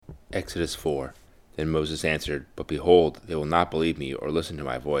Exodus 4. Then Moses answered, But behold, they will not believe me or listen to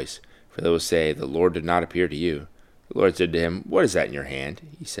my voice, for they will say, The Lord did not appear to you. The Lord said to him, What is that in your hand?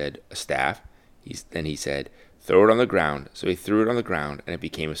 He said, A staff. Then he said, Throw it on the ground. So he threw it on the ground, and it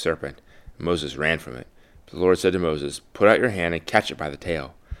became a serpent. And Moses ran from it. But the Lord said to Moses, Put out your hand and catch it by the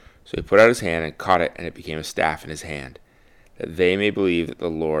tail. So he put out his hand and caught it, and it became a staff in his hand, that they may believe that the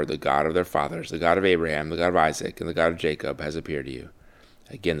Lord, the God of their fathers, the God of Abraham, the God of Isaac, and the God of Jacob, has appeared to you.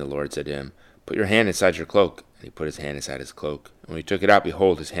 Again the Lord said to him, Put your hand inside your cloak. And he put his hand inside his cloak. And when he took it out,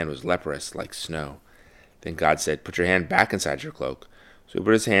 behold, his hand was leprous, like snow. Then God said, Put your hand back inside your cloak. So he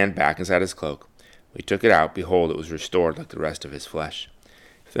put his hand back inside his cloak. When he took it out, behold, it was restored like the rest of his flesh.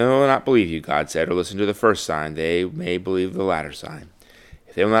 If they will not believe you, God said, or listen to the first sign, they may believe the latter sign.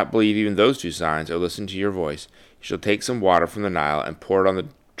 If they will not believe even those two signs, or listen to your voice, you shall take some water from the Nile and pour it on the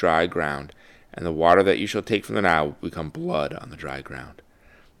dry ground, and the water that you shall take from the Nile will become blood on the dry ground.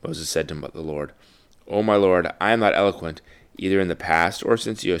 Moses said to the Lord, O my Lord, I am not eloquent, either in the past or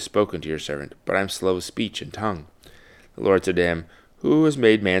since you have spoken to your servant, but I am slow of speech and tongue. The Lord said to him, Who has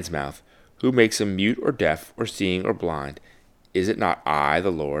made man's mouth? Who makes him mute or deaf, or seeing or blind? Is it not I,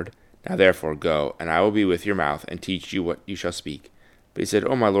 the Lord? Now therefore go, and I will be with your mouth, and teach you what you shall speak. But he said,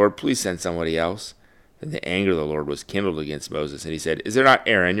 O my Lord, please send somebody else. Then the anger of the Lord was kindled against Moses, and he said, Is there not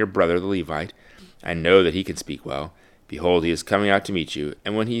Aaron, your brother the Levite? I know that he can speak well. Behold, he is coming out to meet you,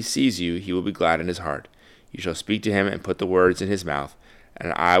 and when he sees you, he will be glad in his heart. You shall speak to him and put the words in his mouth,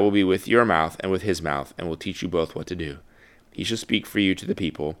 and I will be with your mouth and with his mouth, and will teach you both what to do. He shall speak for you to the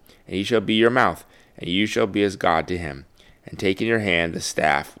people, and he shall be your mouth, and you shall be as God to him. And take in your hand the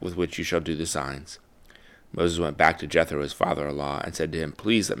staff with which you shall do the signs. Moses went back to Jethro, his father-in-law, and said to him,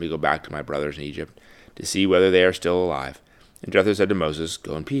 Please let me go back to my brothers in Egypt, to see whether they are still alive. And Jethro said to Moses,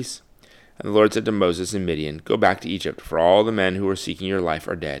 Go in peace. And the Lord said to Moses in Midian, Go back to Egypt, for all the men who were seeking your life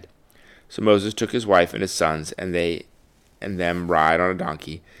are dead. So Moses took his wife and his sons, and them ride on a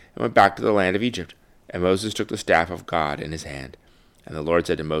donkey, and went back to the land of Egypt. And Moses took the staff of God in his hand. And the Lord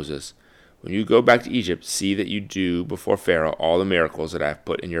said to Moses, When you go back to Egypt, see that you do before Pharaoh all the miracles that I have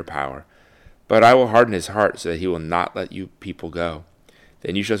put in your power. But I will harden his heart, so that he will not let you people go.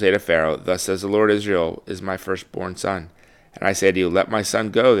 Then you shall say to Pharaoh, Thus says the Lord, Israel is my firstborn son. And I say to you, Let my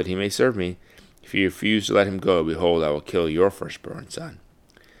son go, that he may serve me. If you refuse to let him go, behold, I will kill your firstborn son.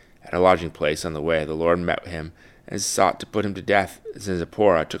 At a lodging place on the way, the Lord met him, and sought to put him to death. And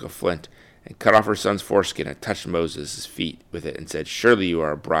Zipporah took a flint, and cut off her son's foreskin, and touched Moses' feet with it, and said, Surely you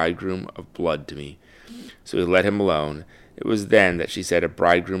are a bridegroom of blood to me. So he let him alone. It was then that she said, A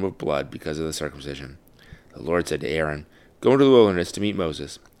bridegroom of blood, because of the circumcision. The Lord said to Aaron, Go into the wilderness to meet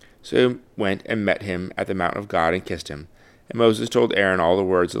Moses. So he went and met him at the mountain of God, and kissed him. And Moses told Aaron all the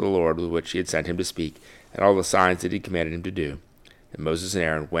words of the Lord with which he had sent him to speak, and all the signs that he commanded him to do. Then Moses and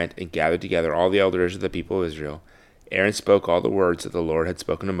Aaron went and gathered together all the elders of the people of Israel. Aaron spoke all the words that the Lord had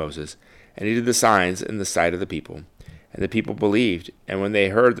spoken to Moses, and he did the signs in the sight of the people. And the people believed, and when they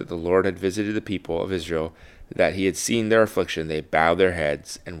heard that the Lord had visited the people of Israel, that he had seen their affliction, they bowed their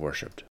heads and worshipped.